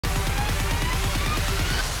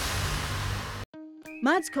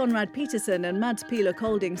Mads Conrad-Petersen and Mads Pieler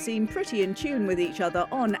Kolding seem pretty in tune with each other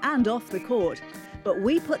on and off the court. But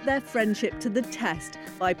we put their friendship to the test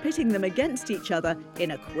by pitting them against each other in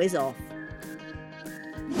a quiz-off.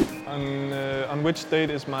 On which date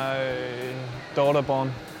is my daughter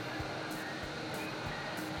born?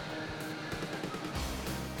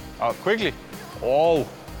 Oh, quickly. Oh,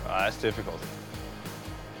 that's difficult.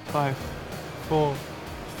 5, 4,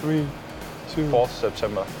 3, 2... 4th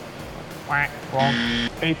September. Wrong.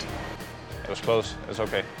 8. It was close, it's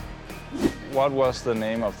okay. What was the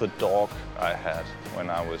name of the dog I had when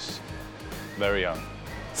I was very young?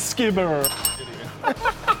 Skipper.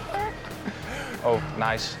 Oh,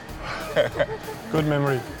 nice. Good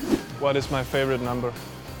memory. What is my favorite number?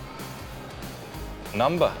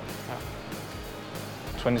 Number?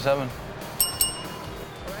 27.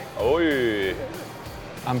 Oi.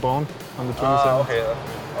 I'm born on the 27th.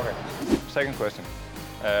 Okay. Second question.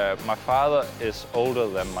 My father is older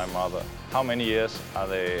than my mother. How many years are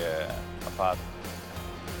they apart?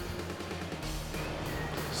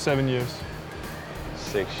 7 years.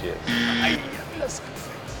 6 years.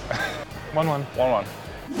 1-1. 1-1.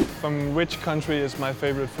 From which country is my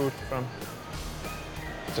favorite food from?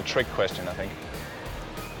 It's a trick question, I think.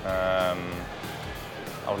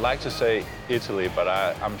 I would like to say Italy, but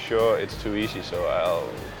I'm sure it's too easy, so I'll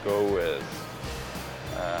go with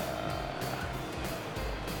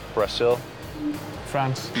Brazil.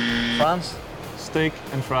 France. France? Steak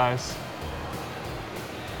and fries.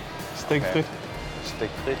 Steak Okay. frit.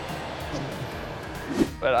 Steak frit.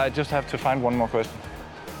 But I just have to find one more question.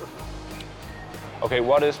 Okay,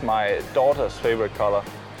 what is my daughter's favorite color?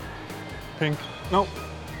 Pink. No.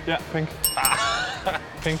 Yeah, pink.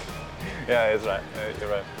 Pink. Yeah, it's right. You're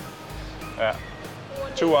right. Yeah.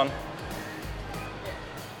 2-1.